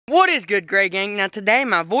What is good, Gray Gang? Now today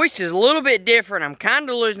my voice is a little bit different. I'm kind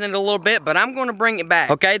of losing it a little bit, but I'm going to bring it back.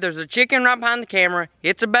 Okay, there's a chicken right behind the camera.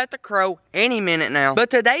 It's about to crow any minute now. But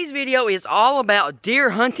today's video is all about deer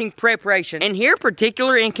hunting preparation. And here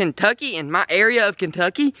particular in Kentucky, in my area of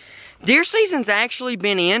Kentucky, deer season's actually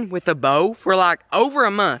been in with a bow for like over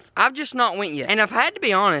a month. I've just not went yet. And I've had to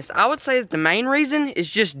be honest, I would say that the main reason is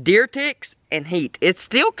just deer ticks and heat. It's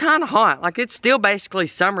still kind of hot. Like, it's still basically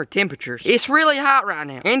summer temperatures. It's really hot right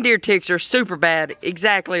now. And deer ticks are super bad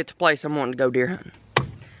exactly at the place I'm wanting to go deer hunting.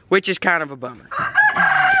 Which is kind of a bummer.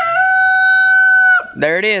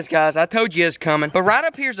 There it is, guys. I told you it's coming. But right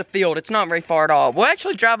up here's a field. It's not very far at all. We'll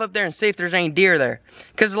actually drive up there and see if there's any deer there.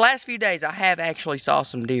 Because the last few days, I have actually saw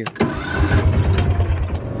some deer.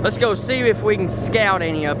 Let's go see if we can scout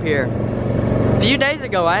any up here. A few days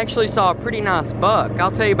ago, I actually saw a pretty nice buck.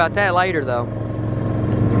 I'll tell you about that later, though.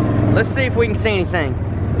 Let's see if we can see anything.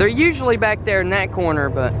 They're usually back there in that corner,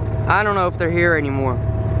 but I don't know if they're here anymore.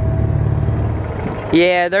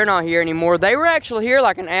 Yeah, they're not here anymore. They were actually here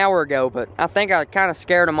like an hour ago, but I think I kind of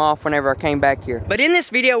scared them off whenever I came back here. But in this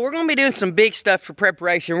video, we're going to be doing some big stuff for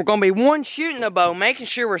preparation. We're going to be shooting the bow, making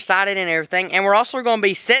sure we're sighted and everything, and we're also going to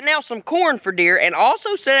be setting out some corn for deer and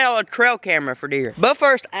also setting out a trail camera for deer. But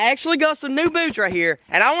first, I actually got some new boots right here,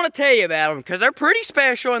 and I want to tell you about them because they're pretty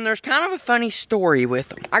special and there's kind of a funny story with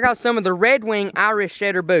them. I got some of the Red Wing Irish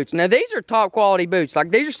Setter boots. Now, these are top quality boots.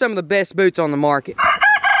 Like, these are some of the best boots on the market.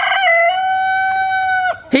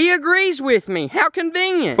 He agrees with me. How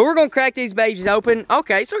convenient. But we're gonna crack these babies open.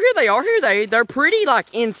 Okay, so here they are. They're pretty like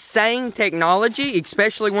insane technology,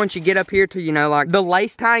 especially once you get up here to, you know, like the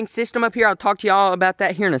lace tying system up here. I'll talk to y'all about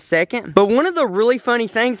that here in a second. But one of the really funny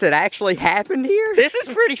things that actually happened here, this is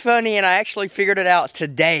pretty funny, and I actually figured it out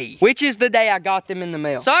today, which is the day I got them in the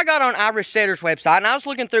mail. So I got on Irish Setter's website and I was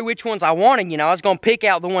looking through which ones I wanted. You know, I was gonna pick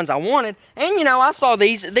out the ones I wanted. And you know, I saw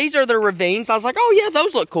these are the Ravines. I was like, oh yeah,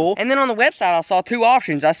 those look cool. And then on the website, I saw two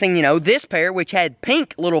options. I seen, you know, this pair, which had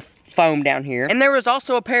pink little foam down here. And there was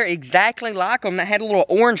also a pair exactly like them that had a little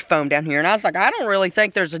orange foam down here. And I was like, I don't really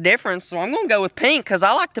think there's a difference, so I'm gonna go with pink because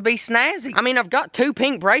I like to be snazzy. I mean, I've got two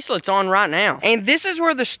pink bracelets on right now. And this is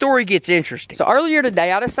where the story gets interesting. So earlier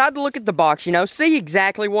today, I decided to look at the box, you know, see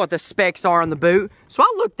exactly what the specs are on the boot. So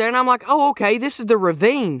I looked there and I'm like, oh, okay, this is the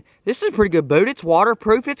Ravine. This is a pretty good boot. It's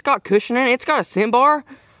waterproof. It's got cushioning. It's got a scent bar.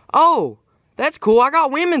 Oh, that's cool. I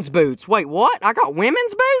got women's boots. Wait, what? I got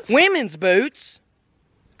women's boots? Women's boots?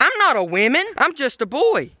 I'm not a woman. I'm just a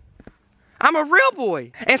boy. I'm a real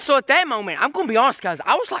boy. And so at that moment, I'm gonna be honest, guys,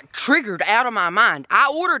 I was like triggered out of my mind.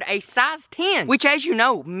 I ordered a size 10, which, as you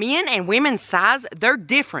know, men and women's size, they're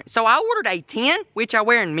different. So I ordered a 10, which I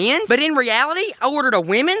wear in men's, but in reality, I ordered a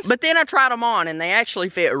women's, but then I tried them on and they actually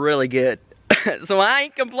fit really good. So I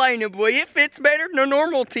ain't complaining, boy. It fits better than a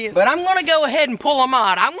normal 10. But I'm gonna go ahead and pull them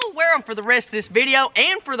out. I'm gonna wear them for the rest of this video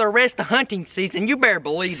and for the rest of hunting season. You better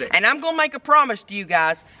believe it. And I'm gonna make a promise to you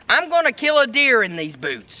guys. I'm gonna kill a deer in these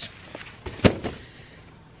boots.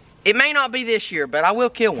 It may not be this year, but I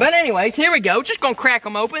will kill one. But anyways, here we go. Just gonna crack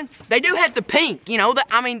them open. They do have the pink, you know.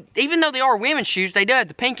 I mean, even though they are women's shoes, they do have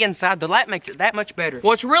the pink inside. So that makes it that much better.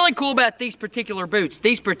 What's really cool about these particular boots,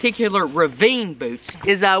 these particular Ravine boots,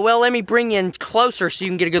 is, well, let me bring you in closer so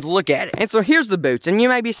you can get a good look at it. And so here's the boots. And you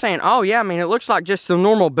may be saying, oh yeah, I mean, it looks like just some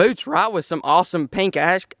normal boots, right? With some awesome pink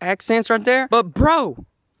accents right there. But bro,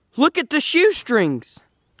 look at the shoestrings.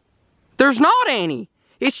 There's not any.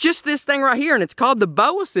 It's just this thing right here, and it's called the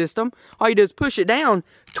BOA system. All you do is push it down,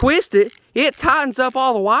 twist it, it tightens up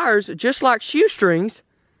all the wires just like shoestrings,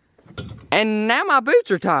 and now my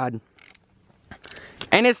boots are tied.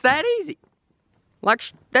 And it's that easy. Like,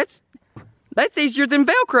 that's easier than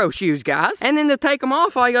Velcro shoes, guys. And then to take them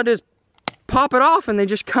off, all you gotta do is pop it off and they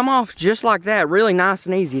just come off just like that. Really nice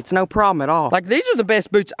and easy. It's no problem at all. Like, these are the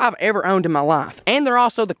best boots I've ever owned in my life. And they're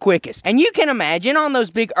also the quickest. And you can imagine on those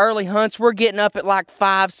big early hunts, we're getting up at like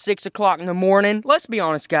 5, 6 o'clock in the morning. Let's be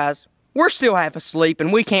honest, guys. We're still half asleep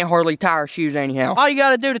and we can't hardly tie our shoes anyhow. All you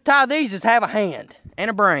gotta do to tie these is have a hand and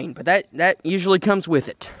a brain. But that usually comes with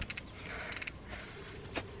it.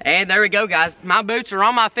 And there we go, guys. My boots are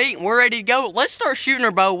on my feet and we're ready to go. Let's start shooting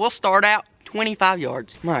our bow. We'll start out 25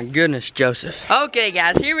 yards. My goodness, Joseph. Okay,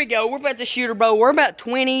 guys, here we go. We're about to shoot our bow. We're about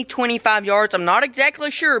 20, 25 yards. I'm not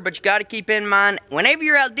exactly sure, but you got to keep in mind, whenever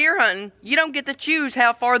you're out deer hunting, you don't get to choose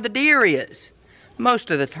how far the deer is.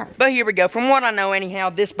 Most of the time. But here we go. From what I know, anyhow,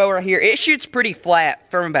 this bow right here, it shoots pretty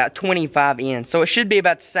flat from about 25 in. So it should be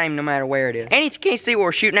about the same no matter where it is. And if you can't see what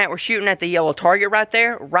we're shooting at the yellow target right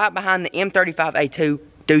there, right behind the M35A2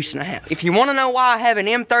 deuce and a half. If you want to know why I have an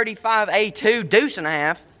M35A2 deuce and a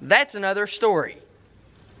half, that's another story.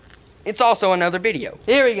 it's also another video.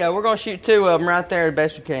 Here we go. We're gonna shoot 2 of them right there the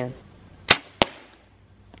best we can.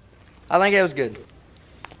 I think that was good.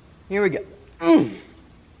 Here we go.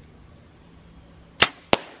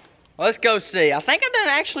 Let's go see. I think I've done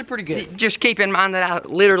actually pretty good. Just keep in mind that I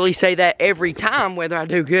literally say that every time, whether I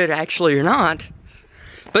do good actually or not.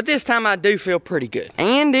 But this time I do feel pretty good.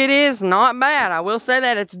 And it is not bad. I will say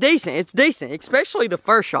that it's decent. It's decent, especially the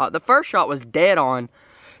first shot. The first shot was dead on.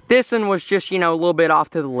 This one was just, you know, a little bit off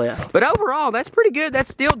to the left. But overall, that's pretty good. That's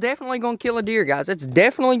still definitely gonna kill a deer, guys. It's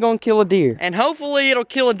definitely gonna kill a deer. And hopefully it'll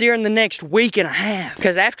kill a deer in the next week and a half.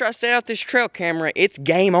 Because after I set out this trail camera, it's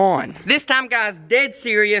game on. This time, guys, dead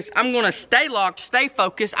serious. I'm gonna stay locked, stay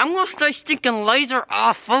focused. I'm gonna stay sticking laser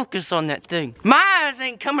off focus on that thing. My eyes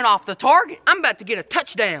ain't coming off the target. I'm about to get a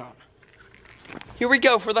touchdown. Here we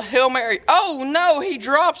go for the Hail Mary. Oh no, he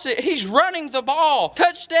drops it. He's running the ball.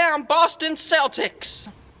 Touchdown, Boston Celtics.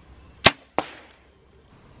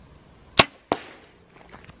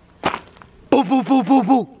 Boo, boo, boo, boo,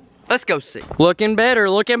 boo. Let's go see. Looking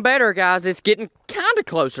better, guys. It's getting kind of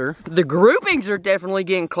closer. The groupings are definitely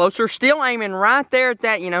getting closer. Still aiming right there at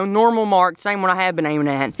that, you know, normal mark. Same one I have been aiming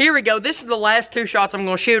at. Here we go. This is the last 2 shots I'm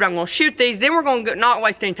going to shoot. I'm going to shoot these. Then we're going to not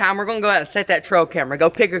waste any time. We're going to go out and set that trail camera. Go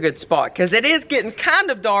pick a good spot. Because it is getting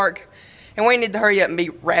kind of dark. And we need to hurry up and be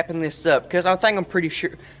wrapping this up. Because I think I'm pretty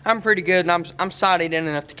sure. I'm pretty good. And I'm sighted in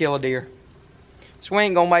enough to kill a deer. So we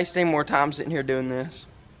ain't going to waste any more time sitting here doing this.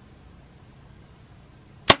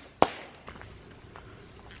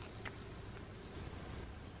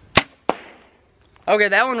 Okay,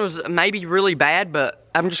 that one was maybe really bad, but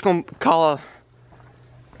I'm just gonna call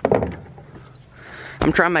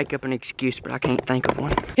I'm trying to make up an excuse, but I can't think of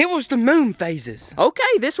one. It was the moon phases. Okay,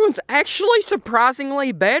 this one's actually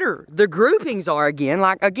surprisingly better. The groupings are again,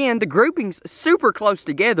 the groupings super close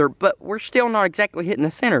together, but we're still not exactly hitting the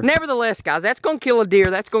center. Nevertheless, guys, that's gonna kill a deer.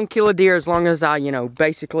 That's gonna kill a deer as long as I, you know,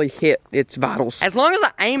 basically hit its vitals. As long as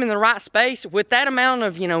I aim in the right space, with that amount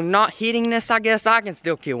of, you know, not hitting this, I guess I can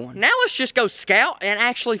still kill one. Now let's just go scout and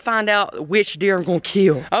actually find out which deer I'm gonna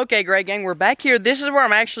kill. Okay, great gang, we're back here. This is where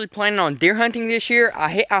I'm actually planning on deer hunting this year.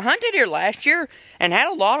 I hunted here last year and had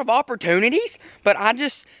a lot of opportunities, but I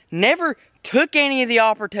just never took any of the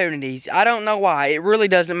opportunities. I don't know why. It really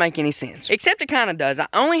doesn't make any sense. Except it kind of does. I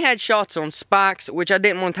only had shots on spikes, which I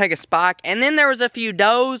didn't want to take a spike. And then there was a few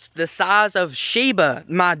does the size of Sheba,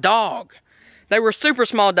 my dog. They were super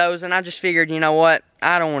small does, and I just figured, you know what?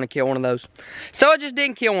 I don't want to kill one of those. So I just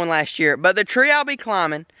didn't kill one last year. But the tree I'll be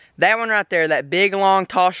climbing, that one right there, that big, long,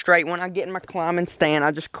 tall, straight one, I get in my climbing stand.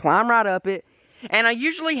 I just climb right up it. And I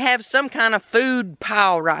usually have some kind of food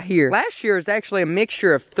pile right here. Last year is actually a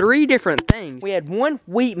mixture of 3 different things. We had 1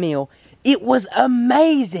 wheat meal. It was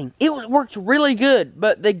amazing. It worked really good.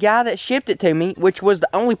 But the guy that shipped it to me, which was the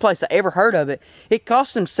only place I ever heard of it, it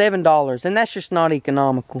cost him $7. And that's just not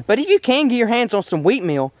economical. But if you can get your hands on some wheat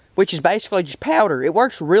meal, which is basically just powder, it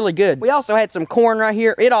works really good. We also had some corn right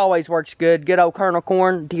here. It always works good. Good old kernel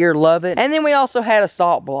corn. Deer love it. And then we also had a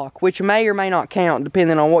salt block, which may or may not count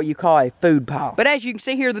depending on what you call a food pile. But as you can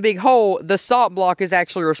see here, the big hole, the salt block is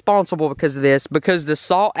actually responsible because of this, because the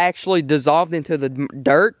salt actually dissolved into the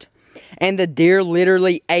dirt. And the deer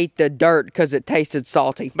literally ate the dirt because it tasted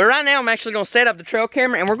salty. But right now, I'm actually going to set up the trail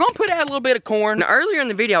camera and we're going to put out a little bit of corn. Now, earlier in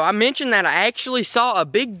the video, I mentioned that I actually saw a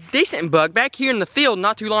big, decent buck back here in the field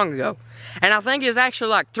not too long ago. And I think it was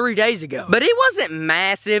actually like 3 days ago. But it wasn't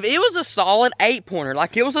massive. It was a solid 8-pointer.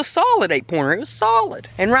 Like, it was a solid 8-pointer. It was solid.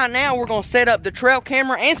 And right now, we're going to set up the trail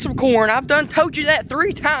camera and some corn. I've told you that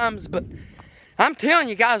 3 times, but I'm telling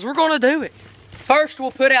you guys, we're going to do it. First,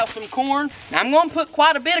 we'll put out some corn. Now, I'm going to put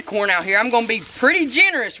quite a bit of corn out here. I'm going to be pretty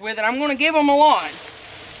generous with it. I'm going to give them a lot.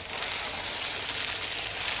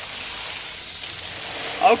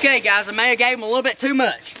 Okay, guys, I may have gave them a little bit too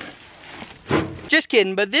much. Just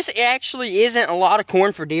kidding, but this actually isn't a lot of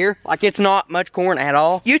corn for deer. Like, it's not much corn at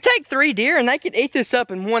all. You take 3 deer and they could eat this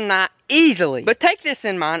up in one night easily. But take this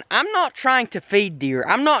in mind, I'm not trying to feed deer.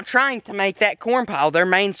 I'm not trying to make that corn pile their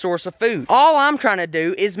main source of food. All I'm trying to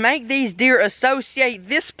do is make these deer associate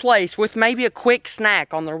this place with maybe a quick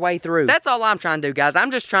snack on their way through. That's all I'm trying to do, guys.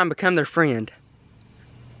 I'm just trying to become their friend.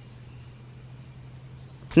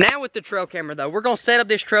 Now with the trail camera though, we're going to set up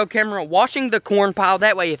this trail camera watching the corn pile.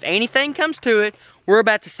 That way if anything comes to it, we're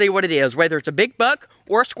about to see what it is. Whether it's a big buck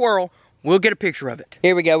or a squirrel, we'll get a picture of it.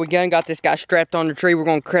 Here we go. We got this guy strapped on the tree. We're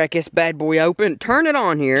going to crack this bad boy open. Turn it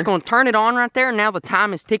on here. Just going to turn it on right there. Now the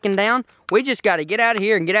time is ticking down. We just got to get out of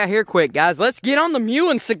here and get out here quick, guys. Let's get on the mule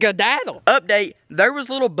and skedaddle. Update. There was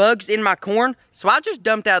little bugs in my corn, so I just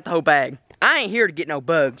dumped out the whole bag. I ain't here to get no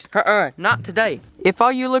bugs. Not today. If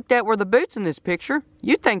all you looked at were the boots in this picture,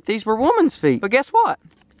 you'd think these were woman's feet. But guess what?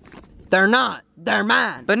 They're not. They're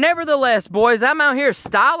mine. But nevertheless, boys, I'm out here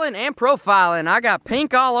styling and profiling. I got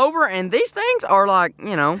pink all over, and these things are like,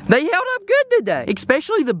 you know, they held up good today.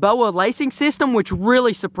 Especially the boa lacing system, which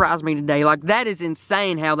really surprised me today. Like, that is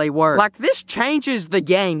insane how they work. Like, this changes the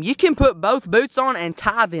game. You can put both boots on and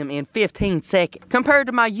tie them in 15 seconds, compared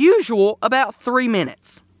to my usual about 3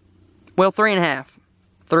 minutes. Well, 3.5.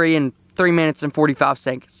 3 minutes and 45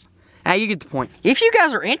 seconds. Now, you get the point. If you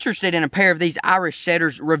guys are interested in a pair of these Irish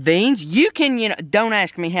Setters Ravines, you can, you know, don't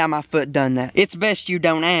ask me how my foot done that. It's best you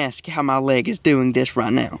don't ask how my leg is doing this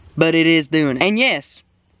right now. But it is doing it. And yes,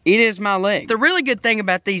 it is my leg. The really good thing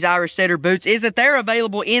about these Irish Setter boots is that they're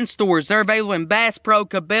available in stores. They're available in Bass Pro,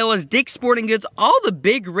 Cabela's, Dick's Sporting Goods, all the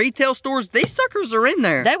big retail stores. These suckers are in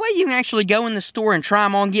there. That way you can actually go in the store and try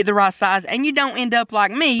them on, get the right size, and you don't end up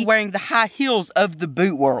like me wearing the high heels of the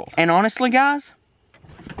boot world. And honestly, guys,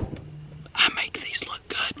 I make these look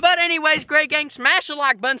good. But anyways, Gray Gang, smash the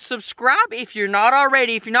like button, subscribe if you're not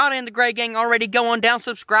already. If you're not in the Gray Gang already, go on down,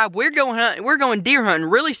 subscribe. We're going deer hunting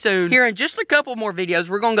really soon. Here in just a couple more videos,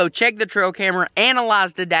 we're gonna go check the trail camera,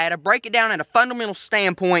 analyze the data, break it down at a fundamental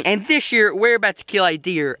standpoint. And this year, we're about to kill a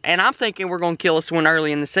deer. And I'm thinking we're gonna kill us one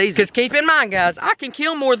early in the season. Because keep in mind, guys, I can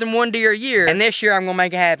kill more than one deer a year. And this year, I'm gonna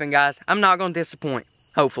make it happen, guys. I'm not gonna disappoint.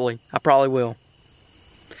 Hopefully. I probably will.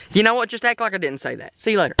 You know what? Just act like I didn't say that.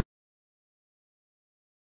 See you later.